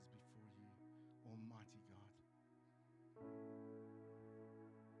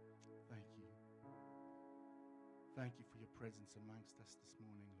thank you for your presence amongst us this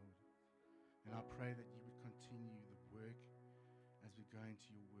morning, Lord. And I pray that you would continue the work as we go into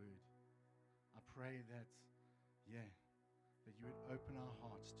your word. I pray that, that you would open our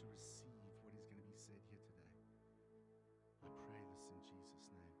hearts to receive what is going to be said here today. I pray this in Jesus'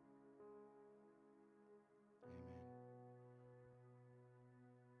 name. Amen.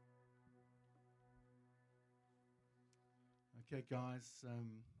 Okay, guys,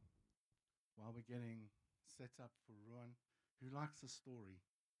 while we're getting set up for Ruan, who likes a story?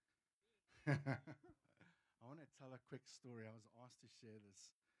 I want to tell a quick story. I was asked to share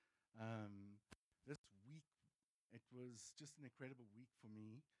this. This week, it was just an incredible week for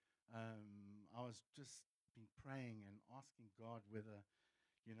me. I was just been praying and asking God whether,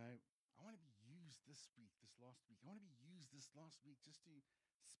 I want to be used this week, this last week. I want to be used this last week just to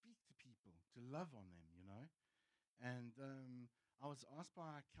speak to people, to love on them. And I was asked by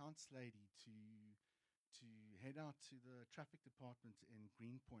our accounts lady to head out to the traffic department in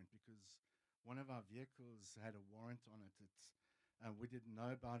Greenpoint because one of our vehicles had a warrant on it. We didn't know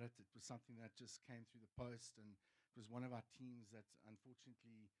about it. It was something that just came through the post, and it was one of our teams that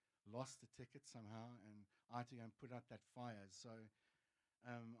unfortunately lost the ticket somehow, and I had to go and put out that fire. So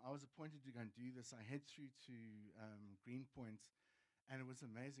I was appointed to go and do this. I head through to Greenpoint, and it was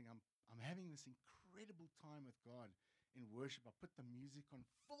amazing. I'm having this incredible time with God in worship. I put the music on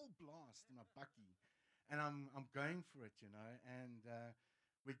full blast in my bucky, and I'm going for it, And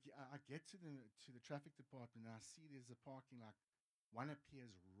I get to the traffic department, and I see there's a parking lot. One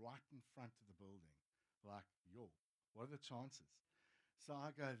appears right in front of the building. Like, what are the chances? So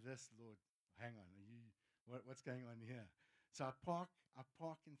I go, this, Lord, hang on, what's going on here? So I park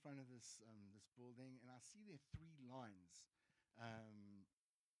in front of this building, and I see there 3 lines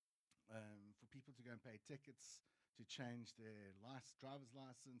for people to go and pay tickets, to change their driver's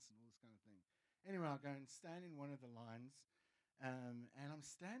license and all this kind of thing. Anyway, I go and stand in one of the lines, and I'm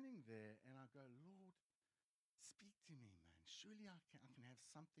standing there, and I go, Lord, speak to me, man. Surely I can have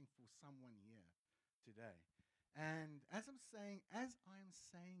something for someone here today. And as I am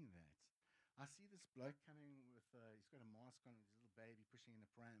saying that, I see this bloke coming with, he's got a mask on with his little baby pushing in a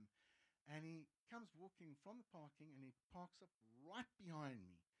pram. And he comes walking from the parking, and he parks up right behind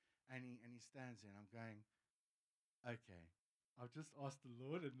me. And he stands there, and I'm going, okay, I've just asked the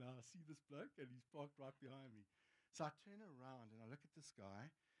Lord, and now I see this bloke, and he's parked right behind me. So I turn around, and I look at this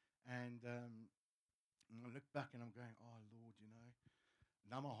guy, and I look back, and I'm going, oh, Lord,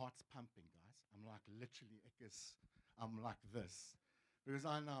 Now my heart's pumping, guys. I'm like literally, I'm like this. Because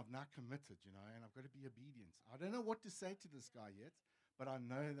I know I've now committed, and I've got to be obedient. I don't know what to say to this guy yet, but I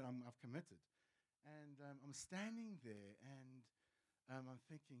know that I've committed. And I'm standing there, and I'm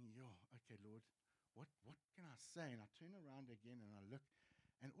thinking, okay, Lord, what can I say? And I turn around again, and I look,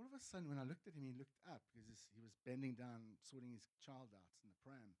 and all of a sudden, when I looked at him, he looked up because he was bending down, sorting his child out in the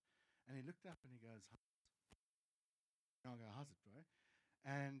pram. And he looked up, and he goes, and I go, how's it, bro?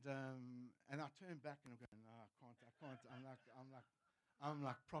 And I turn back, and I'm going, no, I can't. I'm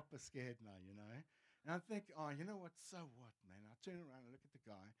like proper scared now, And I think, oh, you know what? So what, man? I turn around and look at the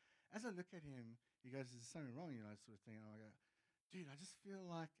guy. As I look at him, he goes, is there something wrong, sort of thing. And I go, dude, I just feel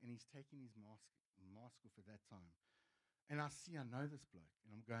like, and he's taking his mask off at that time. And I know this bloke,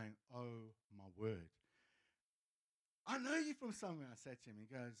 and I'm going, oh, my word. I know you from somewhere, I said to him. He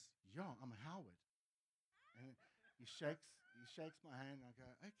goes, yeah, I'm Howard. And he shakes my hand, and I go,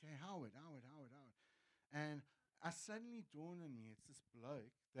 okay, Howard. And I suddenly dawned on me, it's this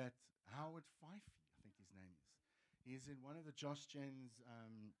bloke that Howard Fifey, I think his name is. He's in one of the Josh Jens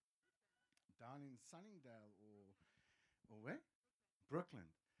down in Sunningdale or where?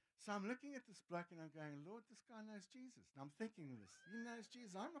 Brooklyn. So I'm looking at this bloke, and I'm going, Lord, this guy knows Jesus. And I'm thinking this. He knows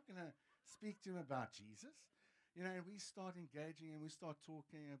Jesus. I'm not going to speak to him about Jesus. We start engaging, and we start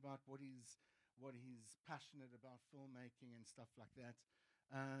talking about what he's passionate about, filmmaking and stuff like that.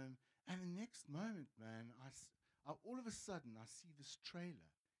 And the next moment, man, all of a sudden, I see this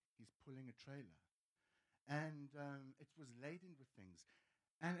trailer. He's pulling a trailer. And it was laden with things.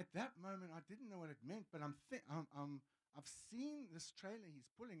 And at that moment, I didn't know what it meant, but I've seen this trailer he's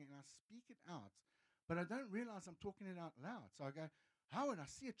pulling, and I speak it out, but I don't realize I'm talking it out loud. So I go, Howard, I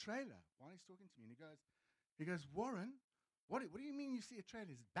see a trailer while he's talking to me. And he goes, Warren, what do you mean you see a trailer?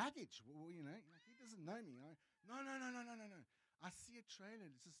 It's baggage. Well, like he doesn't know me. No. I see a trailer.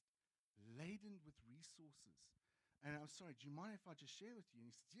 It's just laden with resources. And I'm sorry, do you mind if I just share with you? And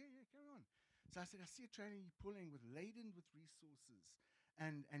he said, yeah, carry on. So I said, I see a trailer you're pulling with laden with resources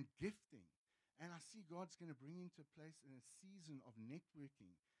and gifting. And I see God's going to bring you into a place in a season of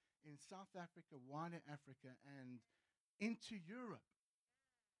networking in South Africa, wider Africa, and into Europe.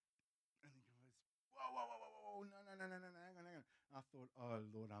 And he goes, whoa. oh, no, no, no, no, no, no, hang on, hang on. I thought, oh,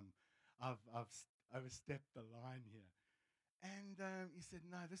 Lord, I've overstepped the line here. And he said,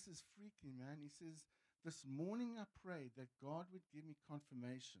 no, this is freaky, man. He says, this morning I prayed that God would give me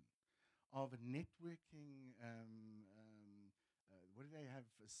confirmation of a networking, what do they have,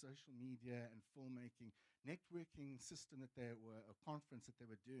 social media and filmmaking, networking system that they were, a conference that they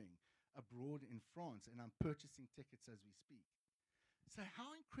were doing abroad in France, and I'm purchasing tickets as we speak. So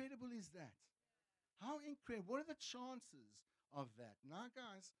how incredible is that? How incredible. What are the chances of that? Now,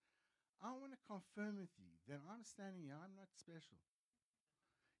 guys, I want to confirm with you that I'm standing here, I'm not special.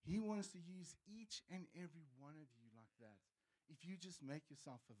 He wants to use each and every one of you like that. If you just make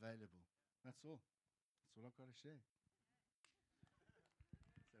yourself available. That's all. That's all I've got to share.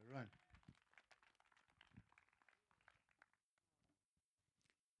 So, Ruan.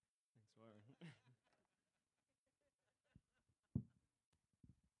 Thanks, Warren.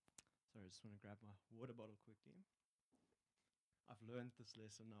 Sorry, I just want to grab my water bottle quickly. I've learned this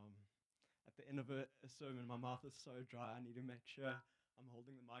lesson. At the end of a sermon, my mouth is so dry, I need to make sure I'm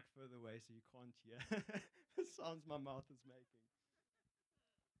holding the mic further away so you can't hear the sounds my mouth is making.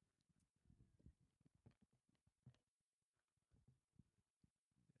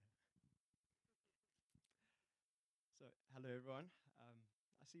 So, hello everyone.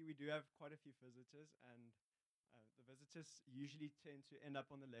 I see we do have quite a few visitors, and the visitors usually tend to end up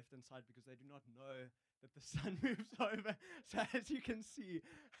on the left-hand side because they do not know that the sun moves over. So as you can see,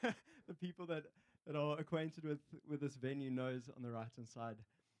 the people that are acquainted with this venue knows on the right-hand side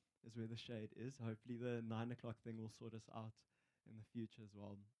is where the shade is. Hopefully the 9 o'clock thing will sort us out in the future as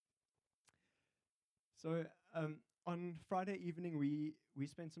well. So on Friday evening, we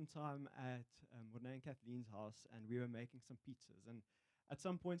spent some time at Renee and Kathleen's house, and we were making some pizzas. And at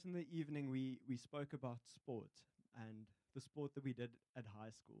some point in the evening, we spoke about sport and the sport that we did at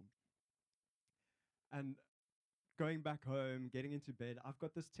high school. And going back home, getting into bed, I've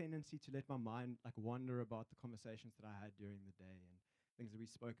got this tendency to let my mind like wander about the conversations that I had during the day and things that we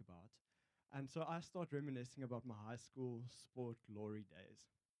spoke about. And so I start reminiscing about my high school sport glory days.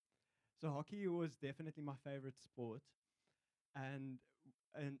 So hockey was definitely my favorite sport, and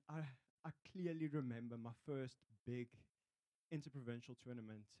I clearly remember my first big interprovincial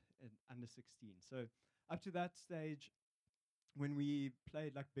tournament in under 16. So up to that stage, when we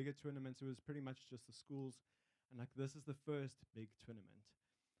played like bigger tournaments, it was pretty much just the schools, and like this is the first big tournament.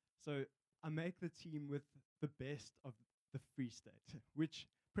 So I make the team with the best of the Free State, which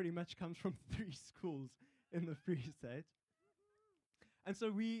pretty much comes from 3 schools in the Free State. And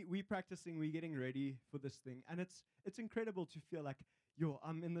so we practicing, we getting ready for this thing, and it's incredible to feel like, yo,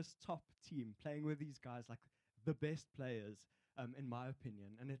 I'm in this top team playing with these guys, like the best players, in my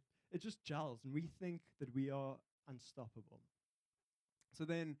opinion, and it just gels, and we think that we are unstoppable. So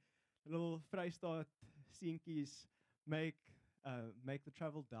then, little Vrystaat Seentjies make the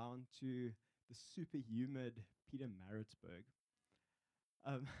travel down to the super humid Pietermaritzburg,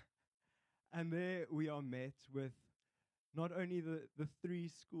 and there we are met with not only the 3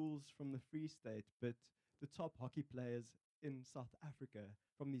 schools from the Free State, but the top hockey players in South Africa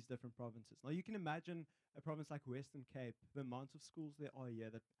from these different provinces. Now, you can imagine a province like Western Cape, the amount of schools there are here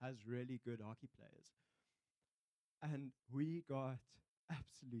that has really good hockey players. And we got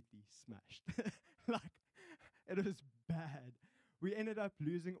absolutely smashed. Like, it was bad. We ended up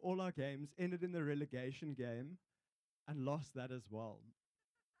losing all our games, ended in the relegation game, and lost that as well.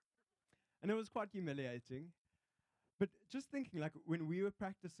 And it was quite humiliating. But just thinking, like, when we were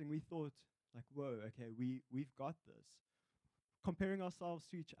practicing, we thought, like, whoa, okay, we've got this. Comparing ourselves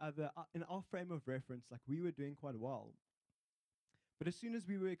to each other, in our frame of reference, like, we were doing quite well. But as soon as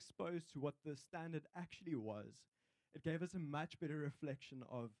we were exposed to what the standard actually was, it gave us a much better reflection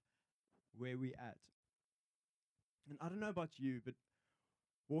of where we're at. And I don't know about you, but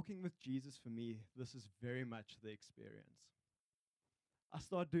walking with Jesus for me, this is very much the experience. I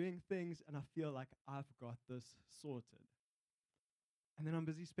start doing things and I feel like I've got this sorted. And then I'm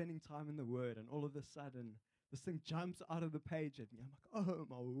busy spending time in the Word, and all of a sudden, this thing jumps out of the page at me. I'm like, oh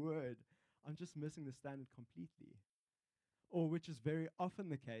my word, I'm just missing the standard completely. Or, which is very often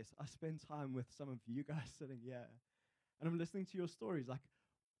the case, I spend time with some of you guys sitting here, and I'm listening to your stories, like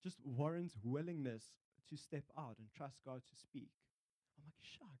just Warren's willingness to step out and trust God to speak. I'm like,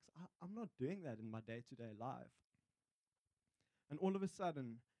 shucks, I'm not doing that in my day-to-day life. And all of a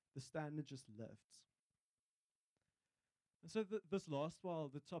sudden, the standard just lifts. And so this last while,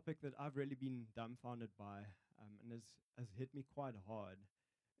 the topic that I've really been dumbfounded by and has hit me quite hard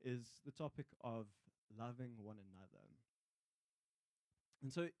is the topic of loving one another.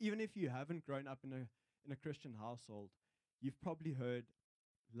 And so even if you haven't grown up in a Christian household, you've probably heard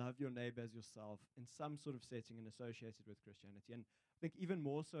love your neighbor as yourself in some sort of setting and associated with Christianity. And I think even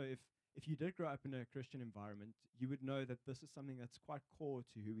more so if you did grow up in a Christian environment, you would know that this is something that's quite core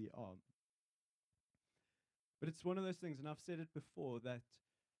to who we are. But it's one of those things, and I've said it before, that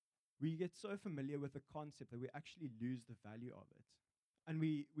we get so familiar with the concept that we actually lose the value of it. And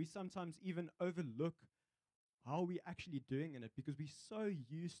we sometimes even overlook how we're actually doing in it because we're so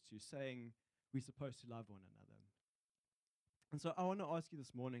used to saying we're supposed to love one another. And so I want to ask you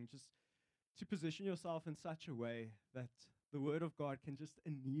this morning just to position yourself in such a way that the Word of God can just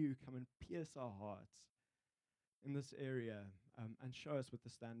anew come and pierce our hearts in this area and show us what the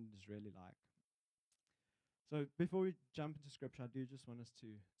standard is really like. So before we jump into Scripture, I do just want us to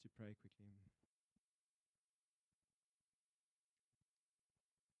pray quickly.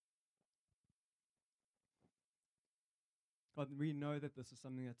 God, we know that this is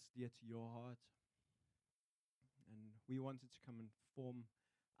something that's dear to your heart, and we want it to come and form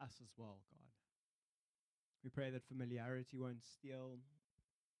us as well, God. We pray that familiarity won't steal,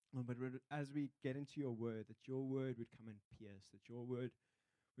 but as we get into your word, that your word would come and pierce, that your word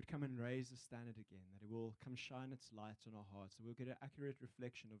would come and raise the standard again, that it will come shine its light on our hearts, that we'll get an accurate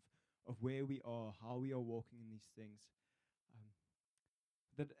reflection of where we are, how we are walking in these things.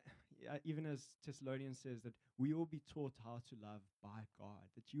 That even as Thessalonians says, that we will be taught how to love by God,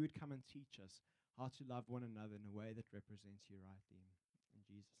 that you would come and teach us how to love one another in a way that represents you rightly. In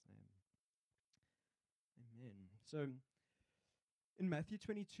Jesus' name. Amen. So in Matthew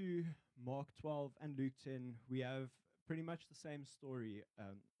 22, Mark 12, and Luke 10, we have pretty much the same story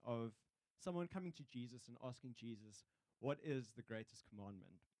of someone coming to Jesus and asking Jesus, what is the greatest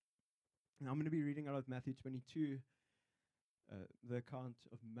commandment? And I'm going to be reading out of Matthew 22, the account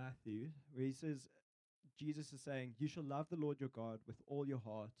of Matthew, where he says, Jesus is saying, you shall love the Lord your God with all your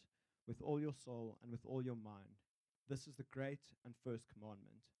heart, with all your soul, and with all your mind. This is the great and first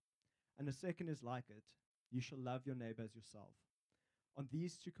commandment. And the second is like it, you shall love your neighbor as yourself. On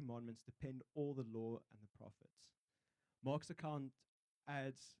these two commandments depend all the law and the prophets. Mark's account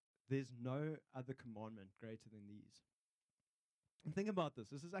adds, there's no other commandment greater than these. And think about this.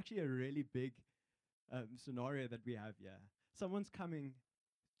 This is actually a really big scenario that we have here. Someone's coming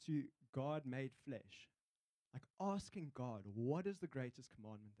to God made flesh, like asking God, what is the greatest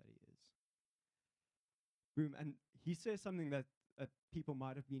commandment that he is? Boom. And he says something that people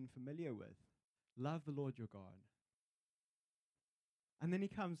might have been familiar with. Love the Lord your God. And then he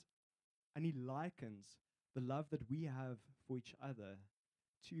comes and he likens the love that we have for each other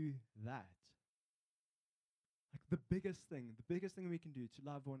to that. Like the biggest thing we can do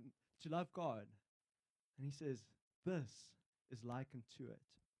to love God. And he says, this is likened to it.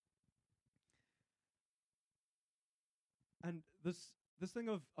 And this thing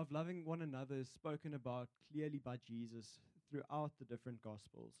of loving one another is spoken about clearly by Jesus throughout the different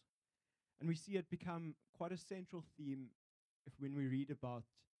Gospels. And we see it become quite a central theme when we read about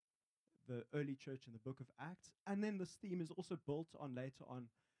the early church in the book of Acts. And then this theme is also built on later on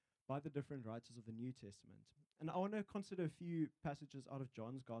by the different writers of the New Testament. And I want to consider a few passages out of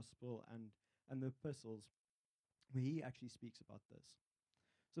John's Gospel and the epistles where he actually speaks about this.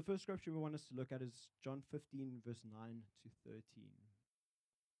 So the first scripture we want us to look at is John 15, verse 9 to 13.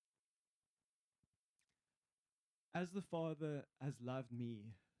 As the Father has loved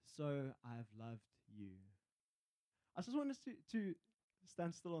me, so I have loved you. I just want us to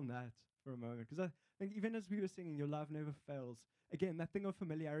stand still on that for a moment, because I think even as we were singing, your love never fails, again, that thing of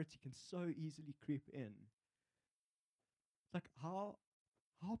familiarity can so easily creep in. It's like, how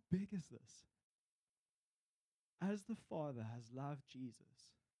big is this? As the Father has loved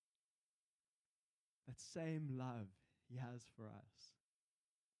Jesus, that same love he has for us.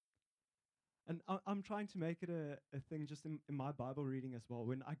 And I'm trying to make it a thing just in my Bible reading as well.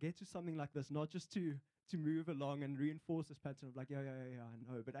 When I get to something like this, not just to move along and reinforce this pattern of like, yeah, I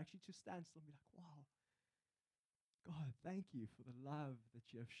know, but actually to stand still and be like, wow, God, thank you for the love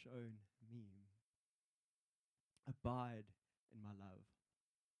that you have shown me. Abide in my love.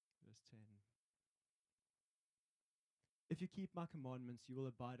 Verse 10. If you keep my commandments, you will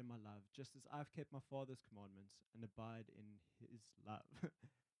abide in my love, just as I've kept my Father's commandments and abide in his love.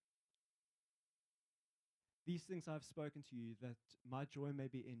 These things I have spoken to you, that my joy may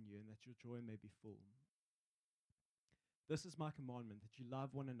be in you and that your joy may be full. This is my commandment, that you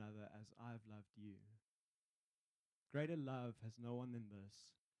love one another as I have loved you. Greater love has no one than this,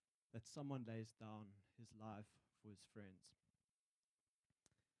 that someone lays down his life for his friends.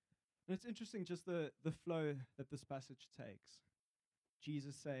 And it's interesting just the flow that this passage takes.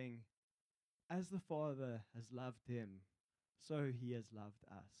 Jesus saying, as the Father has loved him, so he has loved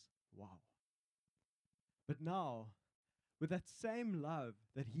us. Wow. But now, with that same love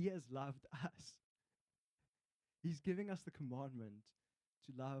that he has loved us, he's giving us the commandment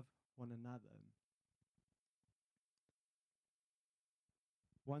to love one another.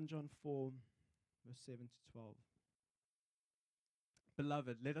 1 John 4, verse 7 to 12.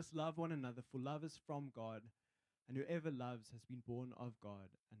 Beloved, let us love one another, for love is from God, and whoever loves has been born of God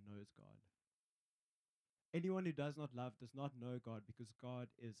and knows God. Anyone who does not love does not know God, because God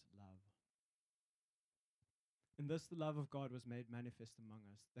is love. In this the love of God was made manifest among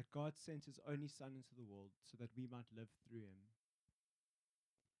us, that God sent his only Son into the world so that we might live through him.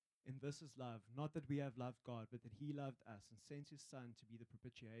 In this is love, not that we have loved God, but that he loved us and sent his Son to be the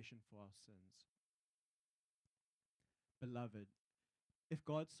propitiation for our sins. Beloved, if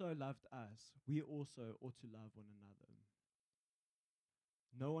God so loved us, we also ought to love one another.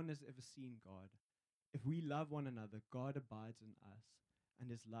 No one has ever seen God. If we love one another, God abides in us,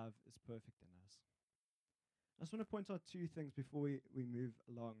 and his love is perfect in us. I just want to point out two things before we move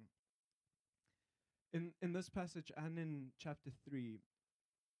along. In this passage and in chapter 3,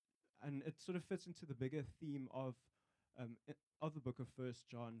 and it sort of fits into the bigger theme of the book of 1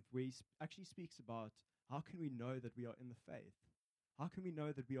 John, where he actually speaks about how can we know that we are in the faith? How can we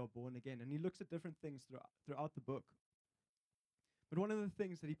know that we are born again? And he looks at different things throughout the book. But one of the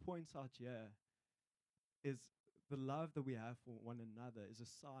things that he points out here is the love that we have for one another is a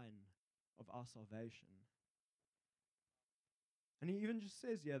sign of our salvation. And he even just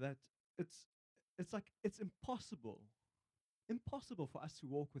says here that it's impossible for us to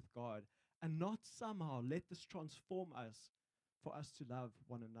walk with God and not somehow let this transform us for us to love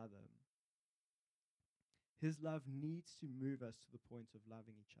one another. His love needs to move us to the point of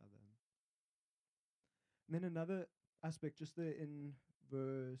loving each other. And then another aspect just there in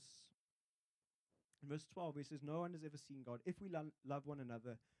verse 12, where he says, no one has ever seen God. If we love one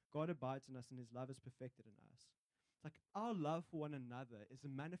another, God abides in us and his love is perfected in us. It's like our love for one another is a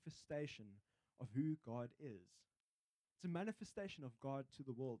manifestation of who God is. It's a manifestation of God to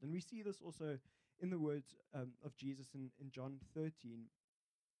the world. And we see this also in the words of Jesus in John 13,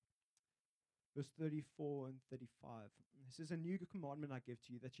 verse 34 and 35. It says, a new commandment I give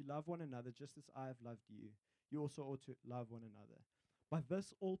to you, that you love one another just as I have loved you. You also ought to love one another. By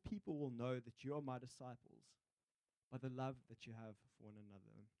this all people will know that you are my disciples, by the love that you have for one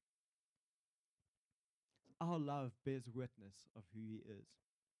another. Our love bears witness of who he is.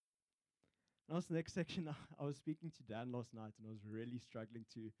 Now, this next section, I was speaking to Dan last night, and I was really struggling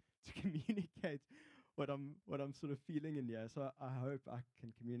to communicate what I'm sort of feeling in here. So I hope I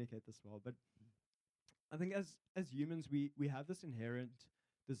can communicate this well. But I think as humans, we have this inherent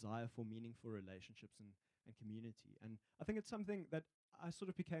desire for meaningful relationships and community. And I think it's something that I sort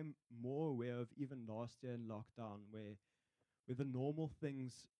of became more aware of even last year in lockdown, where the normal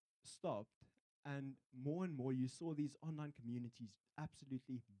things stopped, and more you saw these online communities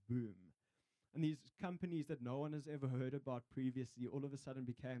absolutely boom. And these companies that no one has ever heard about previously all of a sudden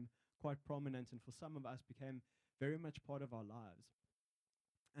became quite prominent, and for some of us became very much part of our lives.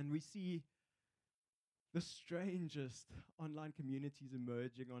 And we see the strangest online communities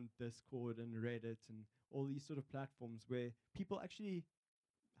emerging on Discord and Reddit and all these sort of platforms where people actually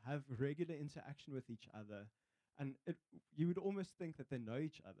have regular interaction with each other. And you would almost think that they know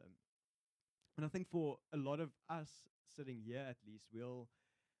each other. And I think for a lot of us sitting here, at least,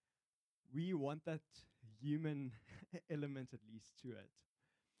 we want that human element at least to it.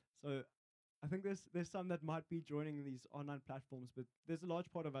 So I think there's some that might be joining these online platforms, but there's a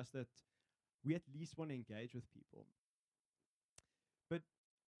large part of us that we at least want to engage with people. But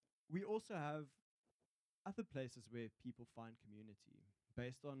we also have other places where people find community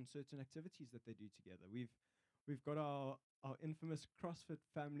based on certain activities that they do together. We've got our infamous CrossFit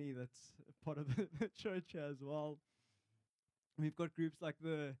family that's part of the church here as well. We've got groups like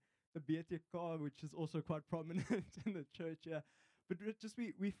the BTK, which is also quite prominent in the church here. But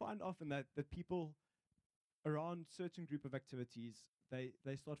we find often that people around certain group of activities,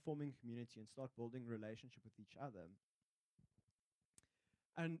 they start forming community and start building relationship with each other.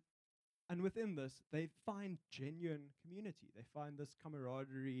 And within this, they find genuine community. They find this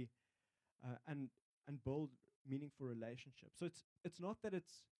camaraderie and build meaningful relationships. So it's not that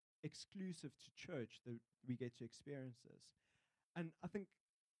it's exclusive to church that we get to experience this. And I think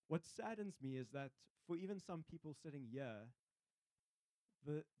what saddens me is that for even some people sitting here,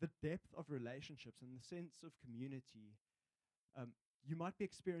 the depth of relationships and the sense of community, you might be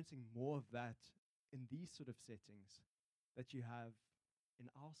experiencing more of that in these sort of settings that you have in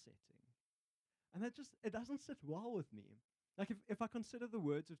our setting. And it doesn't sit well with me. Like if I consider the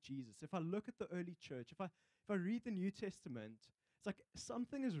words of Jesus, if I look at the early church, if I read the New Testament, it's like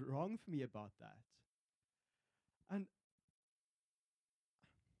something is wrong for me about that. And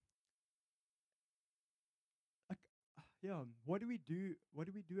yeah, what do we do? What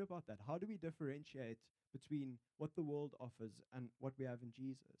do we do about that? How do we differentiate between what the world offers and what we have in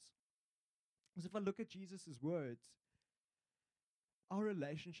Jesus? Because if I look at Jesus' words, our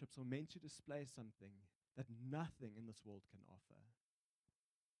relationships are meant to display something that nothing in this world can offer.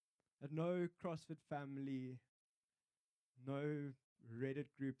 That no CrossFit family, no Reddit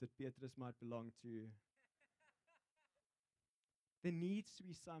group that Beatrice might belong to, there needs to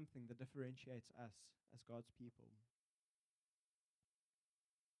be something that differentiates us as God's people.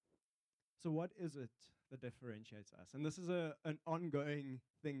 So what is it that differentiates us? And this is an ongoing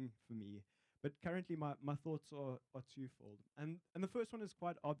thing for me. But currently my thoughts are twofold. And the first one is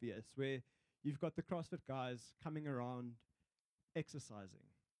quite obvious, where you've got the CrossFit guys coming around exercising.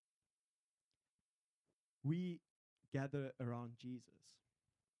 We gather around Jesus.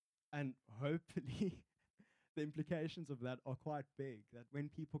 And hopefully the implications of that are quite big, that when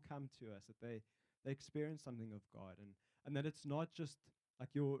people come to us, that they experience something of God, and that it's not just like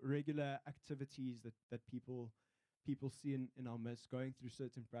your regular activities that people see in our midst, going through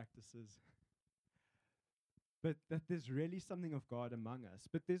certain practices, but that there's really something of God among us.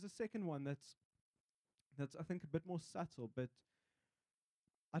 But there's a second one that's I think a bit more subtle, but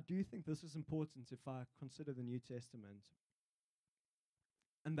I do think this is important if I consider the New Testament.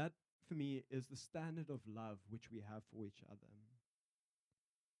 And that, for me, is the standard of love which we have for each other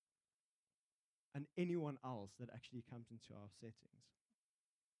and anyone else that actually comes into our settings.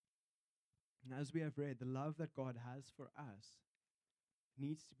 And as we have read, the love that God has for us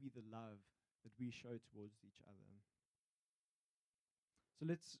needs to be the love that we show towards each other. So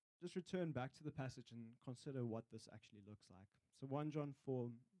let's just return back to the passage and consider what this actually looks like. So 1 John 4,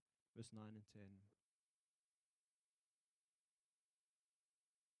 verse 9 and 10.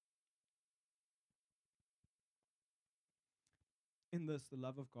 In this, the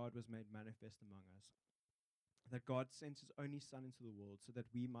love of God was made manifest among us, that God sent his only Son into the world so that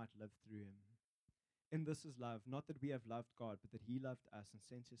we might live through him. In this is love, not that we have loved God, but that he loved us and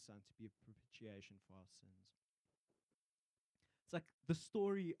sent his Son to be a propitiation for our sins. It's like the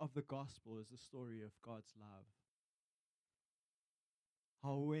story of the gospel is the story of God's love.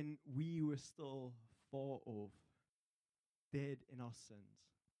 How when we were still far off, dead in our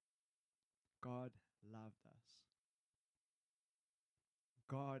sins, God loved us.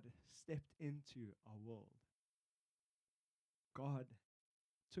 God stepped into our world. God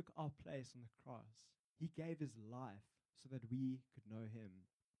took our place on the cross. He gave his life so that we could know him.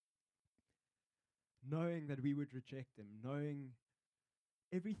 Knowing that we would reject him, knowing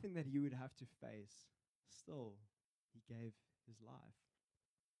everything that he would have to face, still, he gave his life.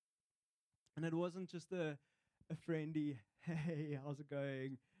 And it wasn't just a friendly, hey, how's it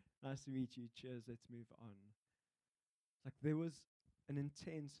going? Nice to meet you. Cheers, let's move on. It's like there was an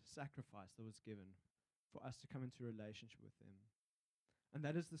intense sacrifice that was given for us to come into a relationship with him. And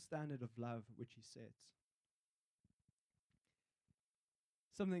that is the standard of love which he sets.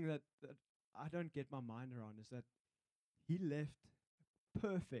 Something that I don't get my mind around is that he left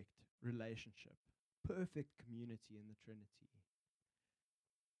perfect relationship, perfect community in the Trinity.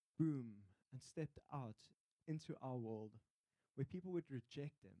 Boom, and stepped out into our world where people would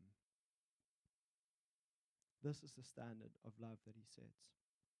reject him. This is the standard of love that he sets.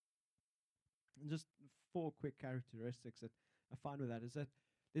 And just 4 quick characteristics that I find with that is that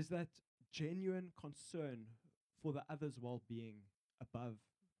there's that genuine concern for the other's well-being above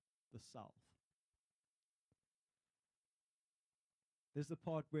the self. There's the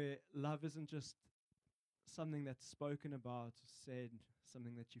part where love isn't just something that's spoken about, said,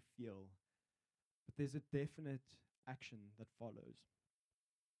 something that you feel, but there's a definite action that follows.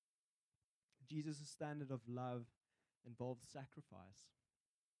 Jesus' standard of love involves sacrifice.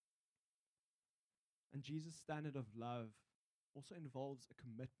 And Jesus' standard of love also involves a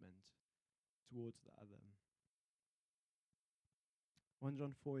commitment towards the other. 1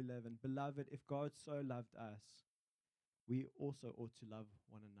 John 4:11, Beloved, if God so loved us, we also ought to love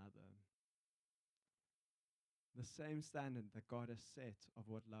one another. The same standard that God has set of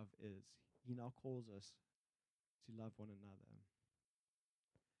what love is, he now calls us to love one another.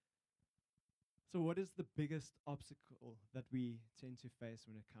 So what is the biggest obstacle that we tend to face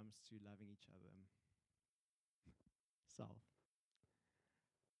when it comes to loving each other? Self.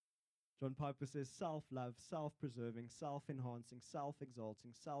 John Piper says, self-love, self-preserving, self-enhancing,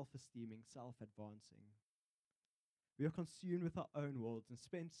 self-exalting, self-esteeming, self-advancing. We are consumed with our own worlds and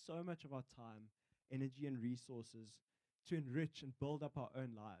spend so much of our time, energy, and resources to enrich and build up our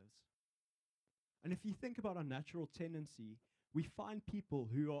own lives. And if you think about our natural tendency, we find people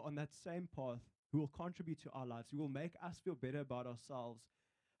who are on that same path, who will contribute to our lives, who will make us feel better about ourselves,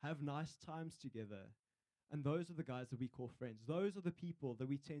 have nice times together, And those are the guys that we call friends. Those are the people that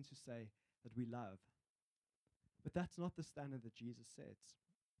we tend to say that we love. But that's not the standard that Jesus sets.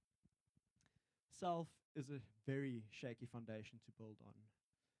 Self is a very shaky foundation to build on.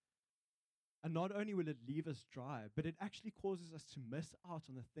 And not only will it leave us dry, but it actually causes us to miss out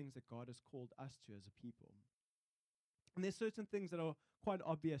on the things that God has called us to as a people. And there's certain things that are quite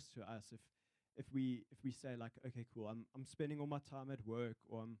obvious to us if we say like, okay, cool, I'm spending all my time at work,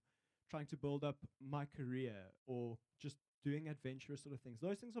 or I'm trying to build up my career, or just doing adventurous sort of things.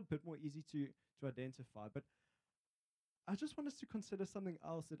 Those things are a bit more easy to identify. But I just want us to consider something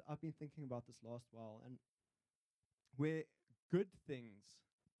else that I've been thinking about this last while, and where good things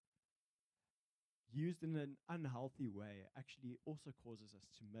used in an unhealthy way actually also causes us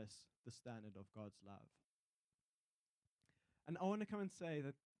to miss the standard of God's love. And I want to come and say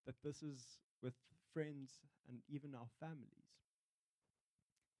that this is with friends and even our families.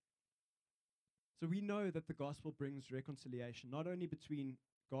 So we know that the gospel brings reconciliation, not only between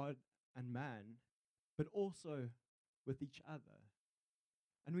God and man, but also with each other.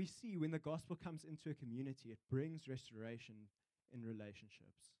 And we see when the gospel comes into a community, it brings restoration in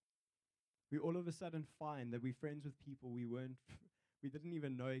relationships. We all of a sudden find that we're friends with people we didn't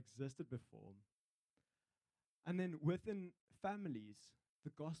even know existed before. And then within families,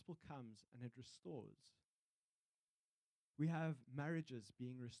 the gospel comes and it restores. We have marriages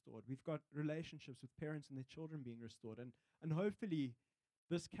being restored. We've got relationships with parents and their children being restored. And hopefully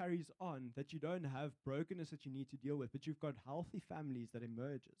this carries on, that you don't have brokenness that you need to deal with, but you've got healthy families that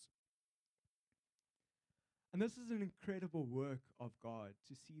emerges. And this is an incredible work of God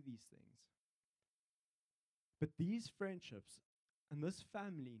to see these things. But these friendships and this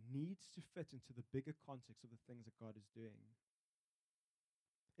family needs to fit into the bigger context of the things that God is doing.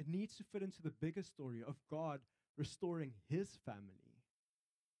 It needs to fit into the bigger story of God restoring his family,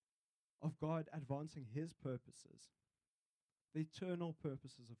 of God advancing his purposes, the eternal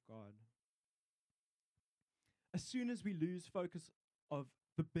purposes of God. As soon as we lose focus of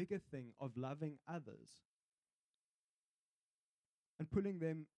the bigger thing of loving others and pulling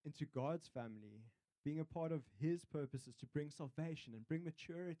them into God's family, being a part of his purposes to bring salvation and bring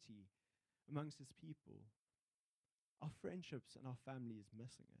maturity amongst his people, our friendships and our family is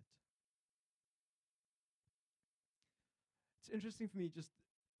missing it. It's interesting for me just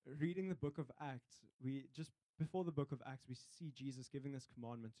reading the book of Acts. Before the book of Acts, we see Jesus giving this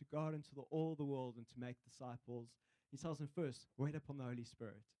commandment to go out into all the world and to make disciples. He tells them first, wait upon the Holy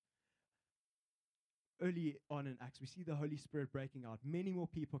Spirit. Early on in Acts, we see the Holy Spirit breaking out, many more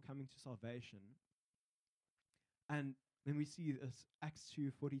people coming to salvation. And then we see this Acts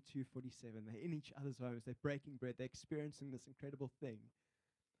 2, 42, 47. They're in each other's homes. They're breaking bread. They're experiencing this incredible thing.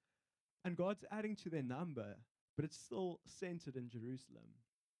 And God's adding to their number, but it's still centered in Jerusalem.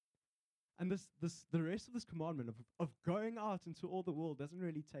 And the rest of this commandment of going out into all the world doesn't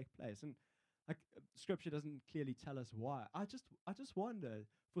really take place. And Scripture doesn't clearly tell us why. I just wonder,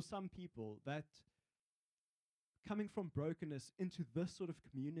 for some people, that coming from brokenness into this sort of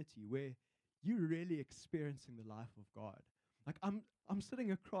community where you're really experiencing the life of God. Like I'm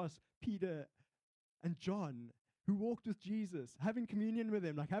sitting across Peter and John, who walked with Jesus, having communion with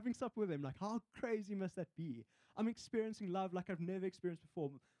him, like having supper with him. Like, how crazy must that be? I'm experiencing love like I've never experienced before.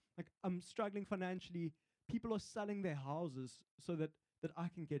 Like, I'm struggling financially. People are selling their houses so that I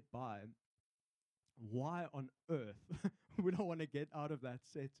can get by. Why on earth would I want to get out of that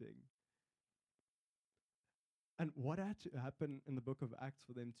setting? And what had to happen in the book of Acts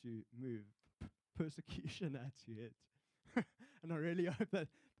for them to move? Persecution had to hit. And I really hope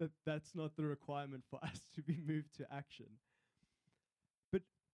that's not the requirement for us to be moved to action. But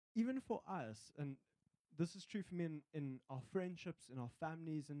even for us, and this is true for me in our friendships, in our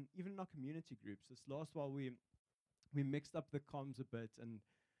families, and even in our community groups. This last while we mixed up the comms a bit, and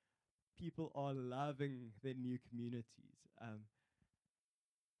people are loving their new communities.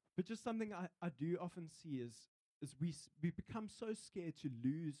 But just something I do often see is we become so scared to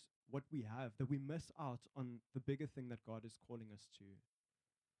lose what we have that we miss out on the bigger thing that God is calling us to.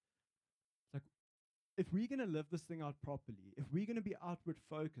 It's like, if we're going to live this thing out properly, if we're going to be outward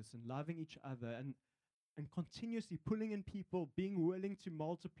focused and loving each other and continuously pulling in people, being willing to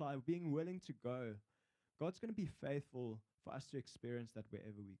multiply, being willing to go, God's going to be faithful for us to experience that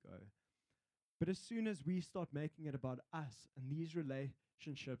wherever we go. But as soon as we start making it about us and these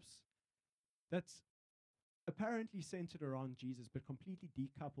relationships that's apparently centered around Jesus but completely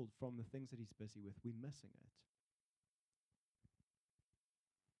decoupled from the things that he's busy with, we're missing it.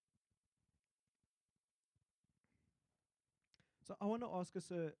 So I want to ask us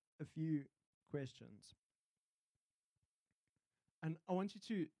a few questions. And I want you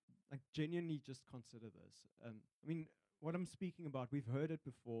to Like, genuinely just consider this. I mean, what I'm speaking about, we've heard it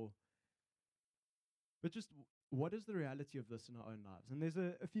before, but just what is the reality of this in our own lives? And there's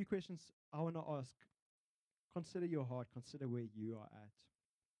a few questions I want to ask. Consider your heart, consider where you are at.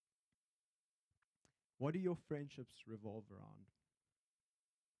 What do your friendships revolve around?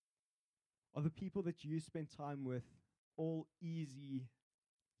 Are the people that you spend time with all easy,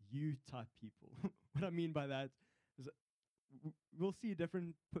 you type people? What I mean by that is we'll see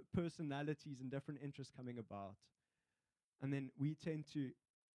different personalities and different interests coming about. And then we tend to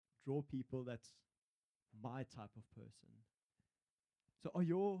draw people that's my type of person. So are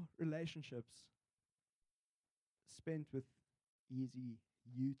your relationships spent with easy,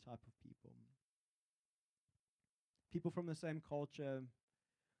 you type of people? People from the same culture,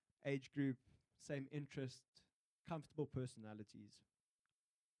 age group, same interest, comfortable personalities.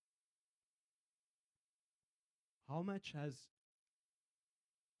 How much has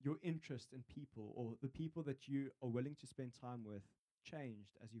your interest in people, or the people that you are willing to spend time with,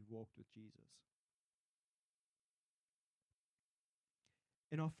 changed as you've walked with Jesus?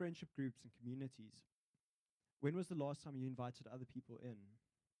 In our friendship groups and communities, when was the last time you invited other people in?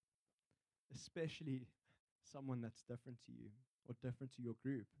 Especially someone that's different to you or different to your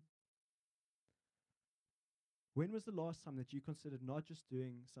group. When was the last time that you considered not just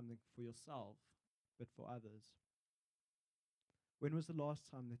doing something for yourself, but for others? When was the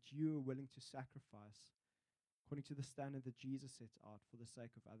last time that you were willing to sacrifice according to the standard that Jesus sets out for the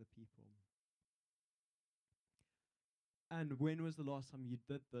sake of other people? And when was the last time you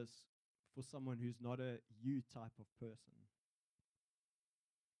did this for someone who's not a you type of person?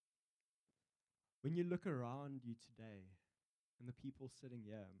 When you look around you today and the people sitting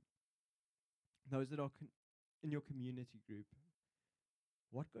here, those that are in your community group,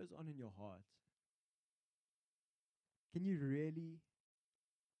 what goes on in your heart? Can you really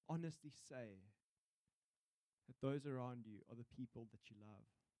honestly say that those around you are the people that you love?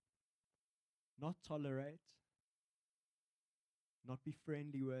 Not tolerate, not be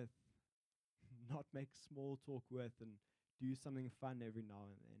friendly with, not make small talk with, and do something fun every now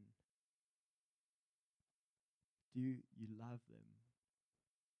and then. Do you love them?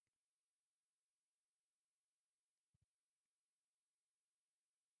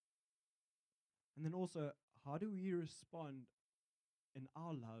 And then also, how do we respond in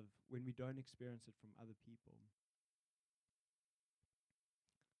our love when we don't experience it from other people?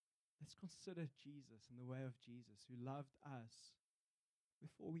 Let's consider Jesus and the way of Jesus, who loved us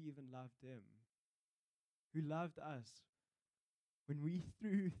before we even loved him, who loved us when we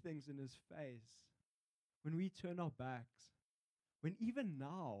threw things in his face, when we turn our backs, when even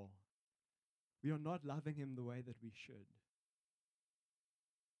now we are not loving him the way that we should.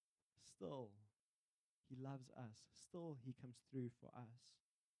 Still, he loves us. Still, he comes through for us.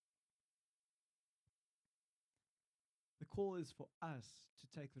 The call is for us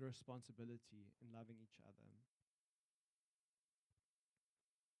to take the responsibility in loving each other.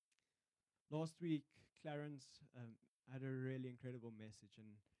 Last week, Clarence had a really incredible message, and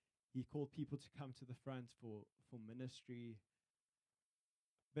he called people to come to the front for ministry.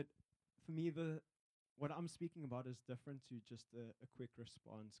 But for me, what I'm speaking about is different to just a quick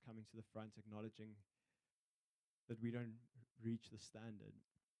response, coming to the front, acknowledging that we don't reach the standard.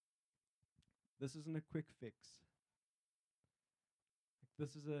 This isn't a quick fix.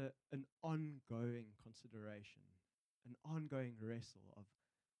 This is an ongoing consideration, an ongoing wrestle of,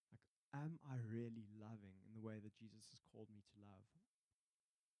 like, am I really loving in the way that Jesus has called me to love?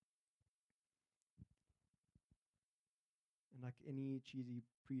 And like any cheesy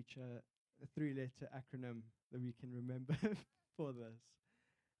preacher, a 3-letter acronym that we can remember for this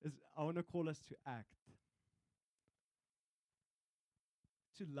is, I want to call us to act.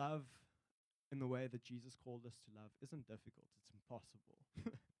 To love in the way that Jesus called us to love isn't difficult, it's impossible.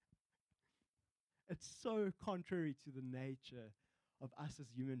 It's so contrary to the nature of us as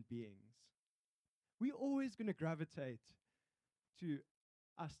human beings. We're always going to gravitate to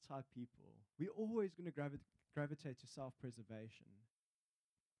us type people. We're always going to gravitate to self-preservation.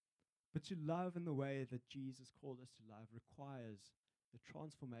 But to love in the way that Jesus called us to love requires the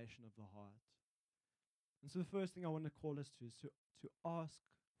transformation of the heart. And so the first thing I want to call us to is to ask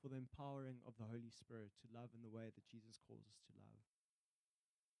for the empowering of the Holy Spirit to love in the way that Jesus calls us to love.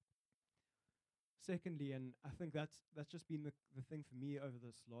 Secondly, and I think that's just been the thing for me over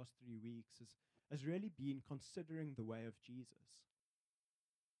this last 3 weeks, has really been considering the way of Jesus.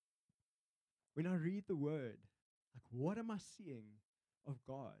 When I read the word, like, what am I seeing of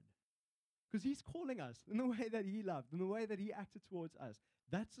God? Because he's calling us in the way that he loved, in the way that he acted towards us.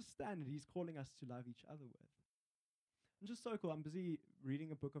 That's the standard he's calling us to love each other with. And just so cool. I'm busy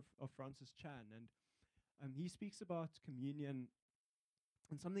reading a book of Francis Chan, and he speaks about communion,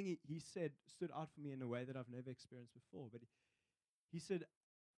 and something he said stood out for me in a way that I've never experienced before. But he said,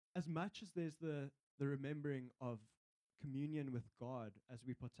 as much as there's the remembering of communion with God as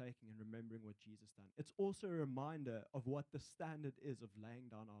we partaking and remembering what Jesus done, it's also a reminder of what the standard is of laying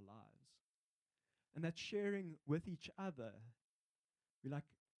down our lives. And that sharing with each other, we're like,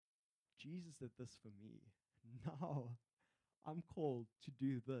 Jesus did this for me. Now I'm called to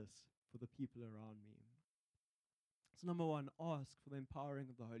do this for the people around me. So number one, ask for the empowering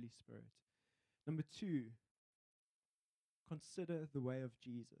of the Holy Spirit. Number two, consider the way of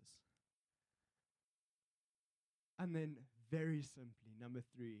Jesus. And then, very simply, number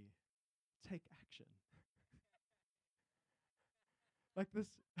three, take action. Like this.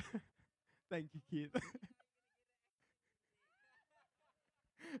 Thank you, Keith.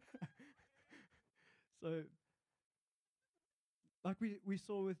 So, like we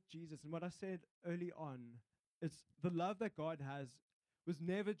saw with Jesus, and what I said early on, it's the love that God has was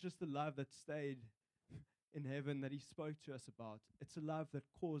never just the love that stayed in heaven that he spoke to us about. It's a love that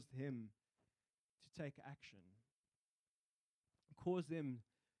caused him to take action, caused him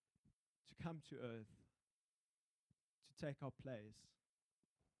to come to earth, to take our place.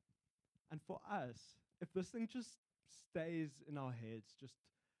 And for us, if this thing just stays in our heads, just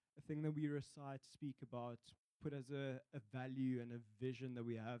a thing that we recite, speak about, put as a value and a vision that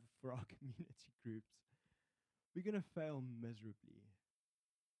we have for our community groups, we're going to fail miserably.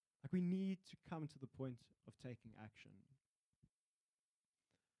 Like, we need to come to the point of taking action.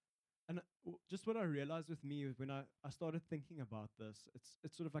 And just what I realized with me when I started thinking about this,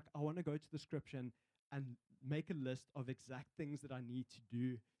 it's sort of like I want to go to the scripture and make a list of exact things that I need to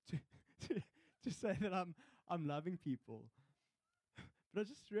do to say that I'm loving people. But I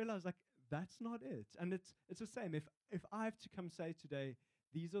just realized, like, that's not it. And it's the same. If I have to come say today,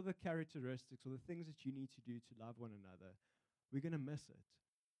 these are the characteristics or the things that you need to do to love one another, we're going to miss it.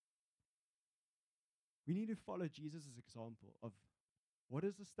 We need to follow Jesus' example of what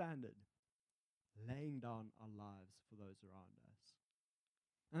is the standard? Laying down our lives for those around us.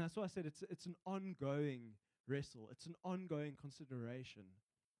 And that's why I said it's an ongoing wrestle. It's an ongoing consideration.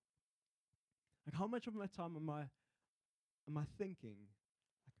 Like, how much of my time am I thinking,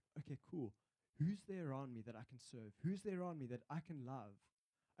 like, okay, cool, who's there around me that I can serve? Who's there around me that I can love?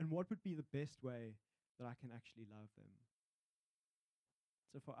 And what would be the best way that I can actually love them?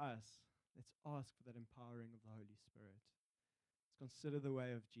 So for us, let's ask for that empowering of the Holy Spirit. Let's consider the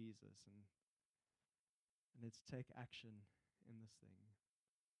way of Jesus, and let's take action in this thing.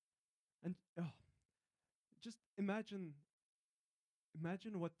 And just imagine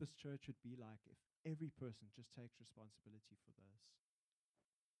what this church would be like if every person just takes responsibility for this.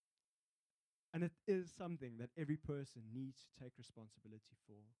 And it is something that every person needs to take responsibility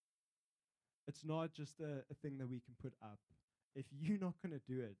for. It's not just a thing that we can put up. If you're not going to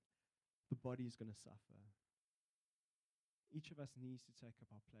do it, the body is going to suffer. Each of us needs to take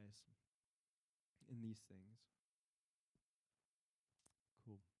up our place in these things.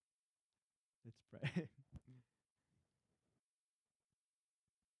 Cool. Let's pray.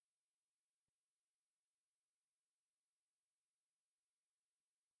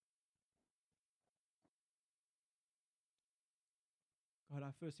 God,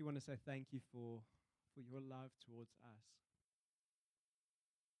 I firstly want to say thank you for your love towards us.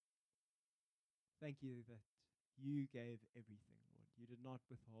 Thank you that you gave everything, Lord. You did not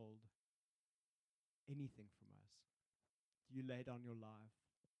withhold anything from us. You laid down your life.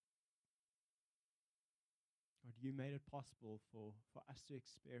 God, you made it possible for us to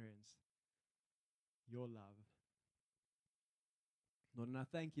experience your love. Lord, and I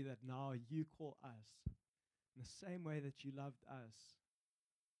thank you that now you call us in the same way that you loved us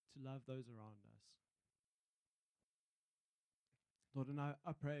to love those around us. Lord, and I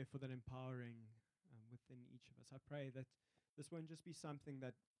pray for that empowering within each of us. I pray that this won't just be something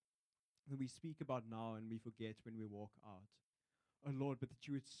that we speak about now and we forget when we walk out. Oh Lord, but that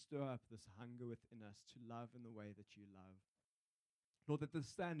you would stir up this hunger within us to love in the way that you love. Lord, that the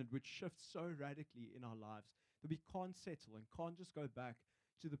standard would shift so radically in our lives that we can't settle and can't just go back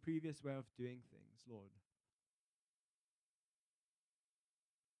to the previous way of doing things, Lord.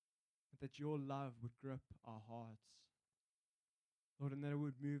 That your love would grip our hearts, Lord, and that it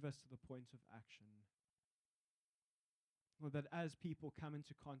would move us to the point of action. Lord, that as people come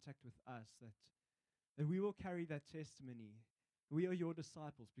into contact with us, that we will carry that testimony. We are your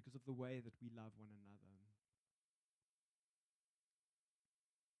disciples because of the way that we love one another.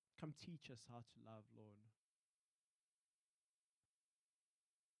 Come teach us how to love, Lord.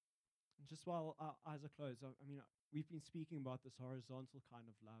 And just while our eyes are closed, I mean, we've been speaking about this horizontal kind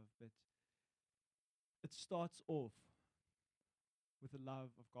of love, but it starts off with the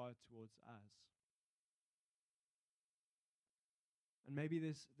love of God towards us. And maybe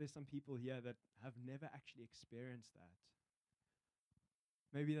there's some people here that have never actually experienced that.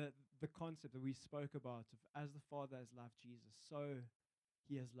 Maybe the concept that we spoke about of as the Father has loved Jesus, so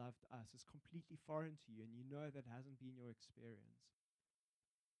he has loved us is completely foreign to you, and you know that hasn't been your experience.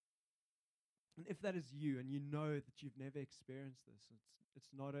 And if that is you, and you know that you've never experienced this,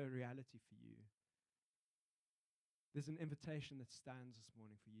 it's not a reality for you, there's an invitation that stands this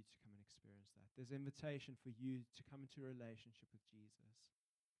morning for you to come and experience that. There's an invitation for you to come into a relationship with Jesus.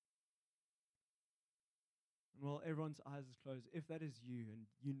 And while everyone's eyes is closed, if that is you, and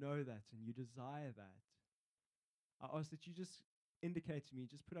you know that, and you desire that, I ask that you just indicate to me,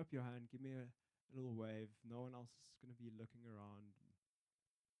 just put up your hand, give me a little wave. No one else is going to be looking around.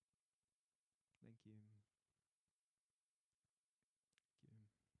 Thank you. Thank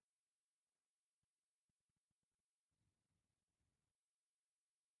you.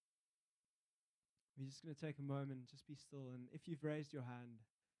 We're just going to take a moment, just be still. And if you've raised your hand,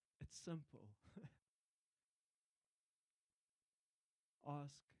 it's simple.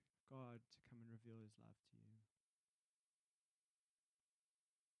 Ask God to come and reveal his love to you.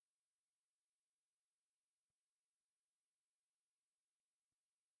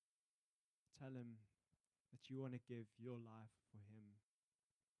 Tell him that you want to give your life for him,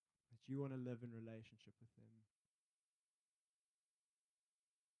 that you want to live in relationship with him.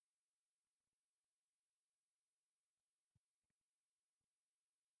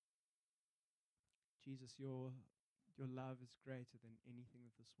 Jesus, your love is greater than anything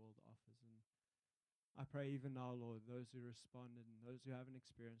that this world offers. And I pray even now, Lord, those who responded and those who haven't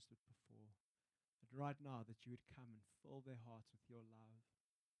experienced it before, that right now that you would come and fill their hearts with your love.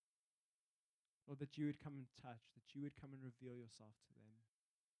 Lord, that you would come and touch, that you would come and reveal yourself to them.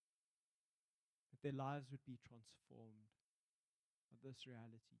 That their lives would be transformed by this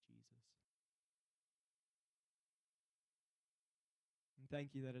reality, Jesus. And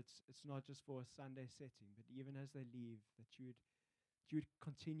thank you that it's not just for a Sunday setting, but even as they leave, that you would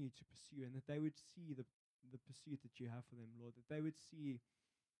continue to pursue, and that they would see the pursuit that you have for them, Lord, that they would see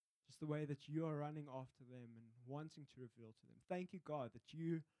just the way that you are running after them and wanting to reveal to them. Thank you, God, that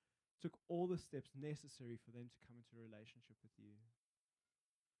you took all the steps necessary for them to come into a relationship with you.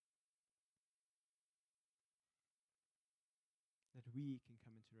 That we can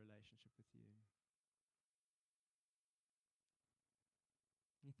come into a relationship with you.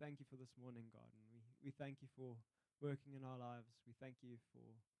 We thank you for this morning, God, and we thank you for working in our lives. We thank you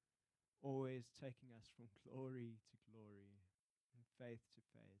for always taking us from glory to glory and faith to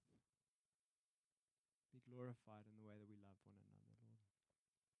faith. Be glorified in the way that we love.